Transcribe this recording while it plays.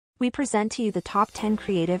we present to you the top 10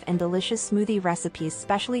 creative and delicious smoothie recipes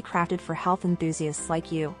specially crafted for health enthusiasts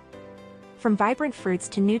like you. From vibrant fruits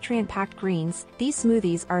to nutrient-packed greens, these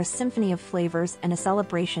smoothies are a symphony of flavors and a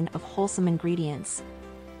celebration of wholesome ingredients.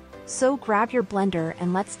 So grab your blender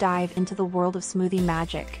and let's dive into the world of smoothie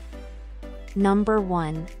magic. Number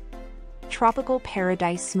 1. Tropical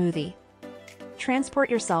Paradise Smoothie.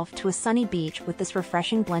 Transport yourself to a sunny beach with this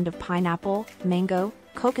refreshing blend of pineapple, mango,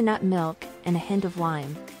 coconut milk, and a hint of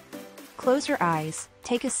lime. Close your eyes,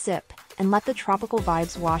 take a sip, and let the tropical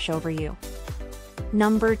vibes wash over you.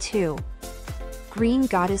 Number 2. Green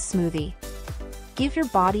Goddess Smoothie. Give your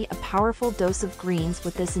body a powerful dose of greens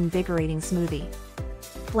with this invigorating smoothie.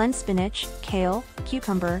 Blend spinach, kale,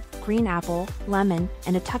 cucumber, green apple, lemon,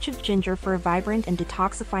 and a touch of ginger for a vibrant and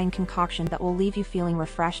detoxifying concoction that will leave you feeling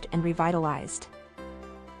refreshed and revitalized.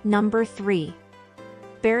 Number 3.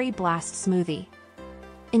 Berry Blast Smoothie.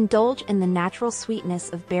 Indulge in the natural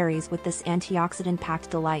sweetness of berries with this antioxidant-packed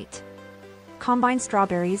delight. Combine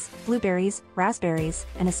strawberries, blueberries, raspberries,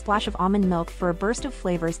 and a splash of almond milk for a burst of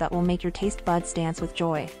flavors that will make your taste buds dance with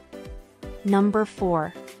joy. Number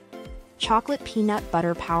 4. Chocolate Peanut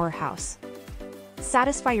Butter Powerhouse.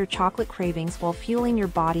 Satisfy your chocolate cravings while fueling your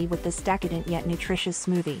body with this decadent yet nutritious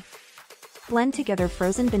smoothie. Blend together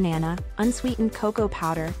frozen banana, unsweetened cocoa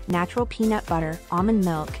powder, natural peanut butter, almond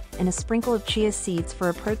milk, and a sprinkle of chia seeds for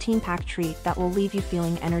a protein-packed treat that will leave you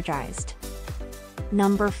feeling energized.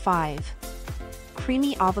 Number 5.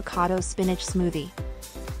 Creamy Avocado Spinach Smoothie.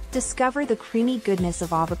 Discover the creamy goodness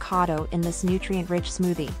of avocado in this nutrient-rich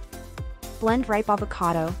smoothie. Blend ripe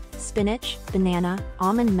avocado, spinach, banana,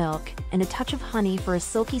 almond milk, and a touch of honey for a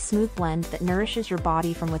silky smooth blend that nourishes your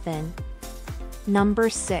body from within. Number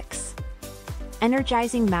 6.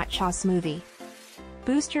 Energizing Matcha Smoothie.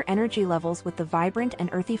 Boost your energy levels with the vibrant and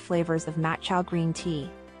earthy flavors of matcha green tea.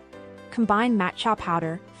 Combine matcha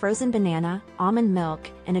powder, frozen banana, almond milk,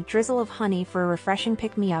 and a drizzle of honey for a refreshing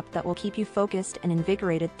pick-me-up that will keep you focused and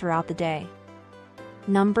invigorated throughout the day.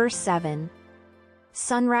 Number 7.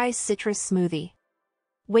 Sunrise Citrus Smoothie.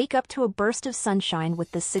 Wake up to a burst of sunshine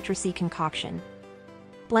with this citrusy concoction.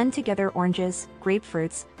 Blend together oranges,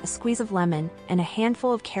 grapefruits, a squeeze of lemon, and a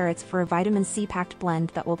handful of carrots for a vitamin C-packed blend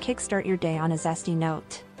that will kickstart your day on a zesty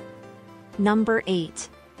note. Number 8.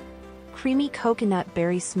 Creamy Coconut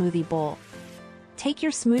Berry Smoothie Bowl. Take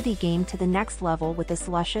your smoothie game to the next level with this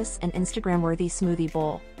luscious and Instagram-worthy smoothie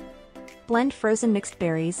bowl. Blend frozen mixed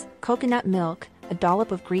berries, coconut milk, a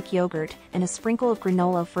dollop of Greek yogurt, and a sprinkle of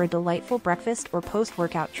granola for a delightful breakfast or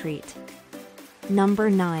post-workout treat. Number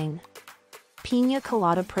 9. Piña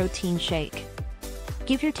Colada Protein Shake.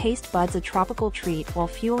 Give your taste buds a tropical treat while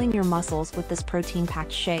fueling your muscles with this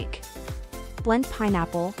protein-packed shake. Blend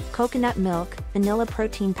pineapple, coconut milk, vanilla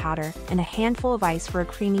protein powder, and a handful of ice for a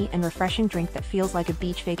creamy and refreshing drink that feels like a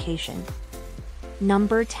beach vacation.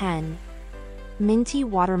 Number 10. Minty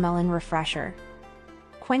Watermelon Refresher.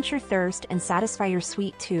 Quench your thirst and satisfy your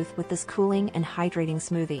sweet tooth with this cooling and hydrating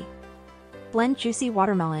smoothie. Blend juicy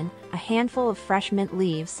watermelon, a handful of fresh mint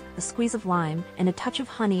leaves, a squeeze of lime, and a touch of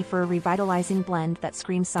honey for a revitalizing blend that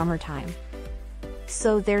screams summertime.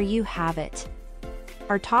 So there you have it.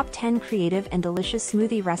 Our top 10 creative and delicious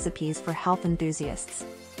smoothie recipes for health enthusiasts.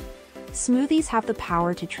 Smoothies have the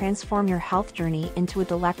power to transform your health journey into a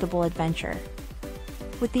delectable adventure.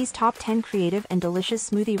 With these top 10 creative and delicious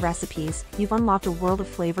smoothie recipes, you've unlocked a world of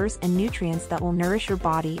flavors and nutrients that will nourish your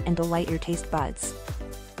body and delight your taste buds.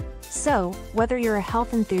 So, whether you're a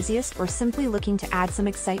health enthusiast or simply looking to add some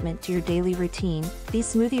excitement to your daily routine,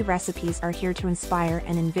 these smoothie recipes are here to inspire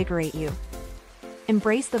and invigorate you.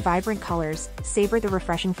 Embrace the vibrant colors, savor the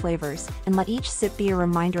refreshing flavors, and let each sip be a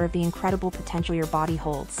reminder of the incredible potential your body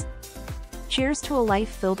holds. Cheers to a life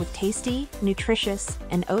filled with tasty, nutritious,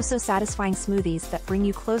 and oh-so-satisfying smoothies that bring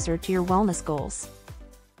you closer to your wellness goals.